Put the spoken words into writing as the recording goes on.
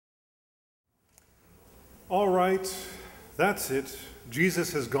All right, that's it.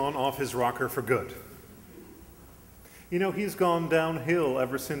 Jesus has gone off his rocker for good. You know, he's gone downhill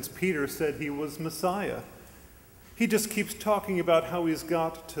ever since Peter said he was Messiah. He just keeps talking about how he's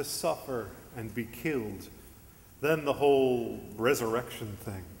got to suffer and be killed. Then the whole resurrection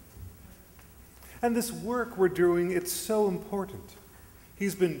thing. And this work we're doing, it's so important.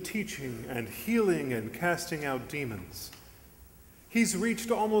 He's been teaching and healing and casting out demons. He's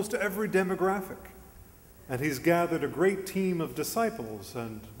reached almost every demographic. And he's gathered a great team of disciples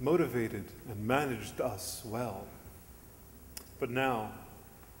and motivated and managed us well. But now,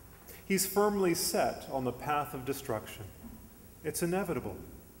 he's firmly set on the path of destruction. It's inevitable.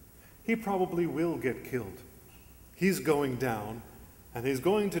 He probably will get killed. He's going down, and he's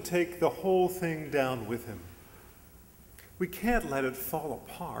going to take the whole thing down with him. We can't let it fall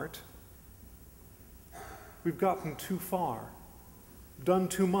apart. We've gotten too far, done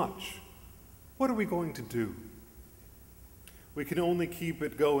too much. What are we going to do? We can only keep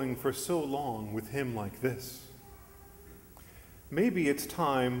it going for so long with him like this. Maybe it's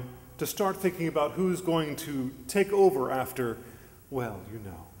time to start thinking about who's going to take over after, well, you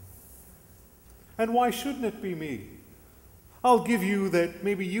know. And why shouldn't it be me? I'll give you that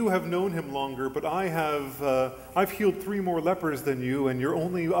maybe you have known him longer, but I've healed 3 more lepers than you, and you're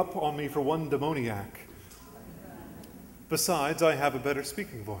only up on me for 1 demoniac. Besides, I have a better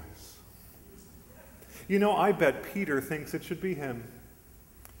speaking voice. You know, I bet Peter thinks it should be him.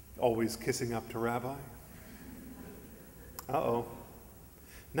 Always kissing up to Rabbi. Uh-oh.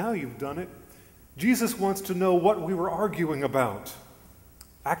 Now you've done it. Jesus wants to know what we were arguing about.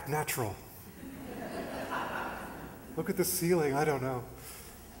 Act natural. Look at the ceiling, I don't know.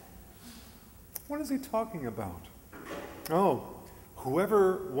 What is he talking about? Oh,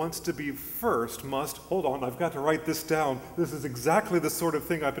 whoever wants to be first must, hold on, I've got to write this down. This is exactly the sort of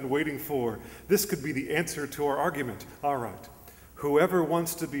thing I've been waiting for. This could be the answer to our argument. All right. Whoever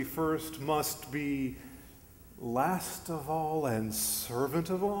wants to be first must be last of all and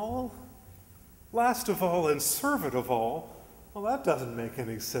servant of all? Last of all and servant of all? Well, that doesn't make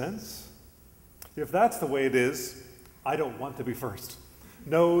any sense. If that's the way it is, I don't want to be first.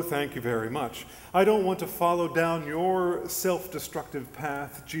 No, thank you very much. I don't want to follow down your self-destructive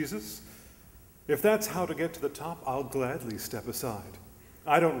path, Jesus. If that's how to get to the top, I'll gladly step aside.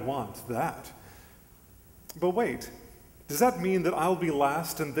 I don't want that. But wait, does that mean that I'll be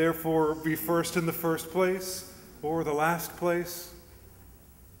last and therefore be first in the first place? Or the last place?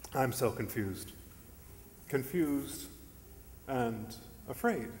 I'm so confused. Confused and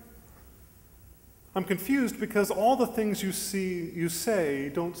afraid. I'm confused because all the things you say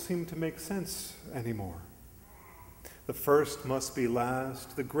don't seem to make sense anymore. The first must be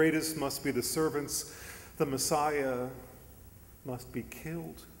last, the greatest must be the servants, the Messiah must be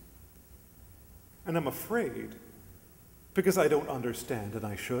killed. And I'm afraid because I don't understand and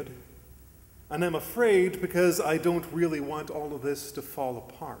I should. And I'm afraid because I don't really want all of this to fall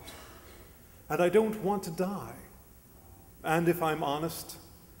apart. And I don't want to die. And if I'm honest,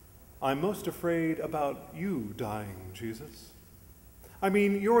 I'm most afraid about you dying, Jesus. I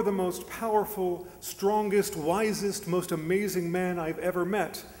mean, you're the most powerful, strongest, wisest, most amazing man I've ever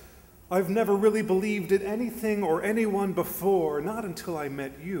met. I've never really believed in anything or anyone before, not until I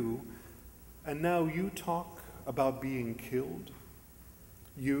met you. And now you talk about being killed?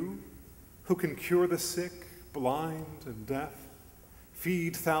 You, who can cure the sick, blind, and deaf,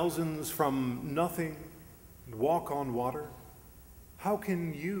 feed thousands from nothing, and walk on water? How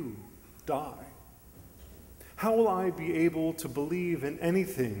can you die? How will I be able to believe in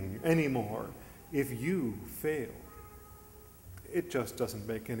anything anymore if you fail? It just doesn't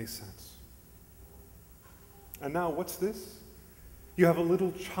make any sense. And now what's this? You have a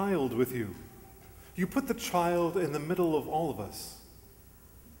little child with you. You put the child in the middle of all of us.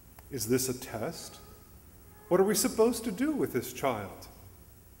 Is this a test? What are we supposed to do with this child?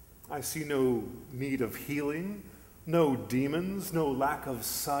 I see no need of healing, no demons, no lack of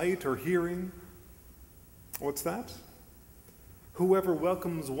sight or hearing. What's that? Whoever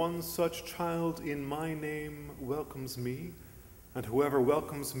welcomes one such child in my name welcomes me, and whoever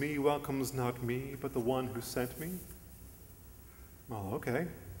welcomes me welcomes not me, but the one who sent me. Well, okay.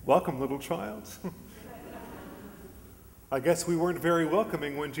 Welcome, little child. I guess we weren't very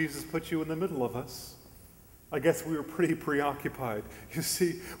welcoming when Jesus put you in the middle of us. I guess we were pretty preoccupied. You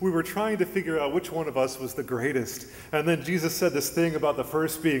see, we were trying to figure out which one of us was the greatest. And then Jesus said this thing about the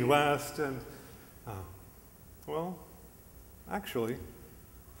first being last, and, well, actually,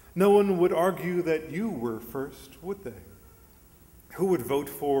 no one would argue that you were first, would they? Who would vote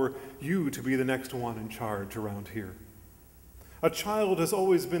for you to be the next one in charge around here? A child has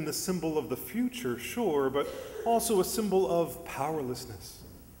always been the symbol of the future, sure, but also a symbol of powerlessness.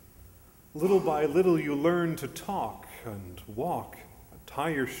 Little by little, you learn to talk and walk, and tie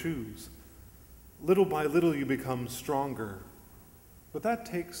your shoes. Little by little, you become stronger. But that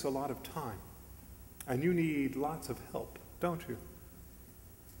takes a lot of time, and you need lots of help, don't you?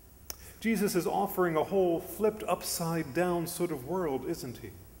 Jesus is offering a whole flipped upside down sort of world, isn't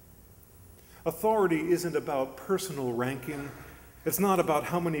he? Authority isn't about personal ranking. It's not about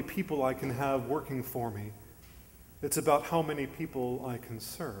how many people I can have working for me. It's about how many people I can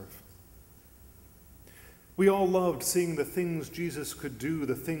serve. We all loved seeing the things Jesus could do,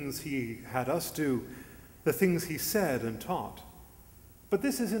 the things he had us do, the things he said and taught. But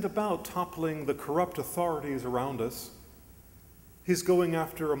this isn't about toppling the corrupt authorities around us. He's going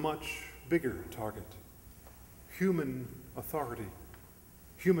after a much bigger target: human authority,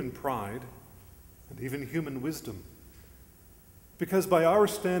 human pride, and even human wisdom. Because by our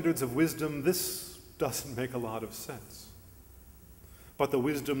standards of wisdom, this doesn't make a lot of sense. But the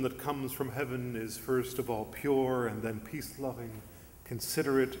wisdom that comes from heaven is first of all pure, and then peace-loving,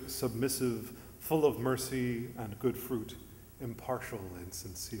 considerate, submissive, full of mercy and good fruit, impartial and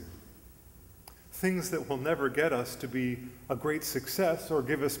sincere. Things that will never get us to be a great success or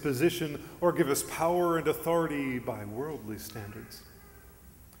give us position or give us power and authority by worldly standards.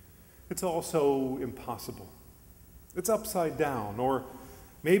 It's also impossible. It's upside down, or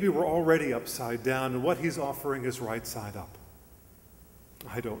maybe we're already upside down and what he's offering is right side up.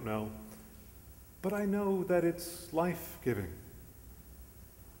 I don't know, but I know that it's life-giving.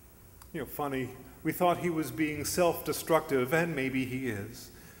 Funny, we thought he was being self-destructive, and maybe he is,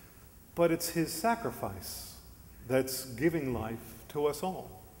 but it's his sacrifice that's giving life to us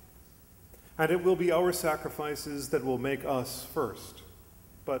all. And it will be our sacrifices that will make us first,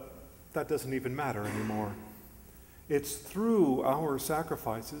 but that doesn't even matter anymore. It's through our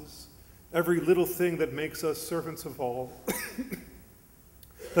sacrifices, every little thing that makes us servants of all,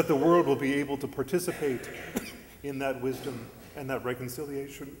 that the world will be able to participate in that wisdom and that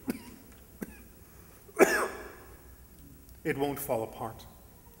reconciliation. It won't fall apart.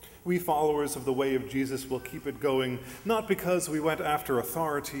 We followers of the way of Jesus will keep it going, not because we went after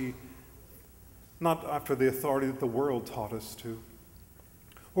authority, not after the authority that the world taught us to,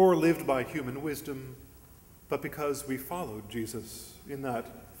 or lived by human wisdom, but because we followed Jesus in that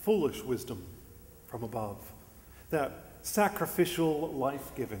foolish wisdom from above, that sacrificial,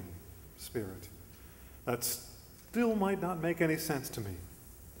 life-giving spirit. That still might not make any sense to me,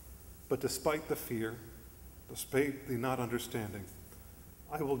 but despite the fear, despite the not understanding,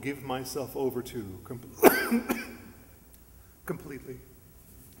 I will give myself over to completely.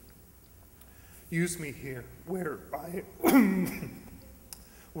 Use me here, where I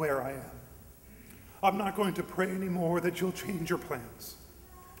am. I'm not going to pray anymore that you'll change your plans.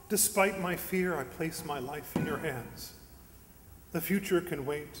 Despite my fear, I place my life in your hands. The future can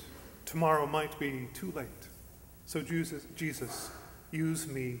wait. Tomorrow might be too late. So Jesus, use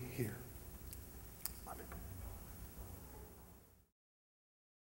me here.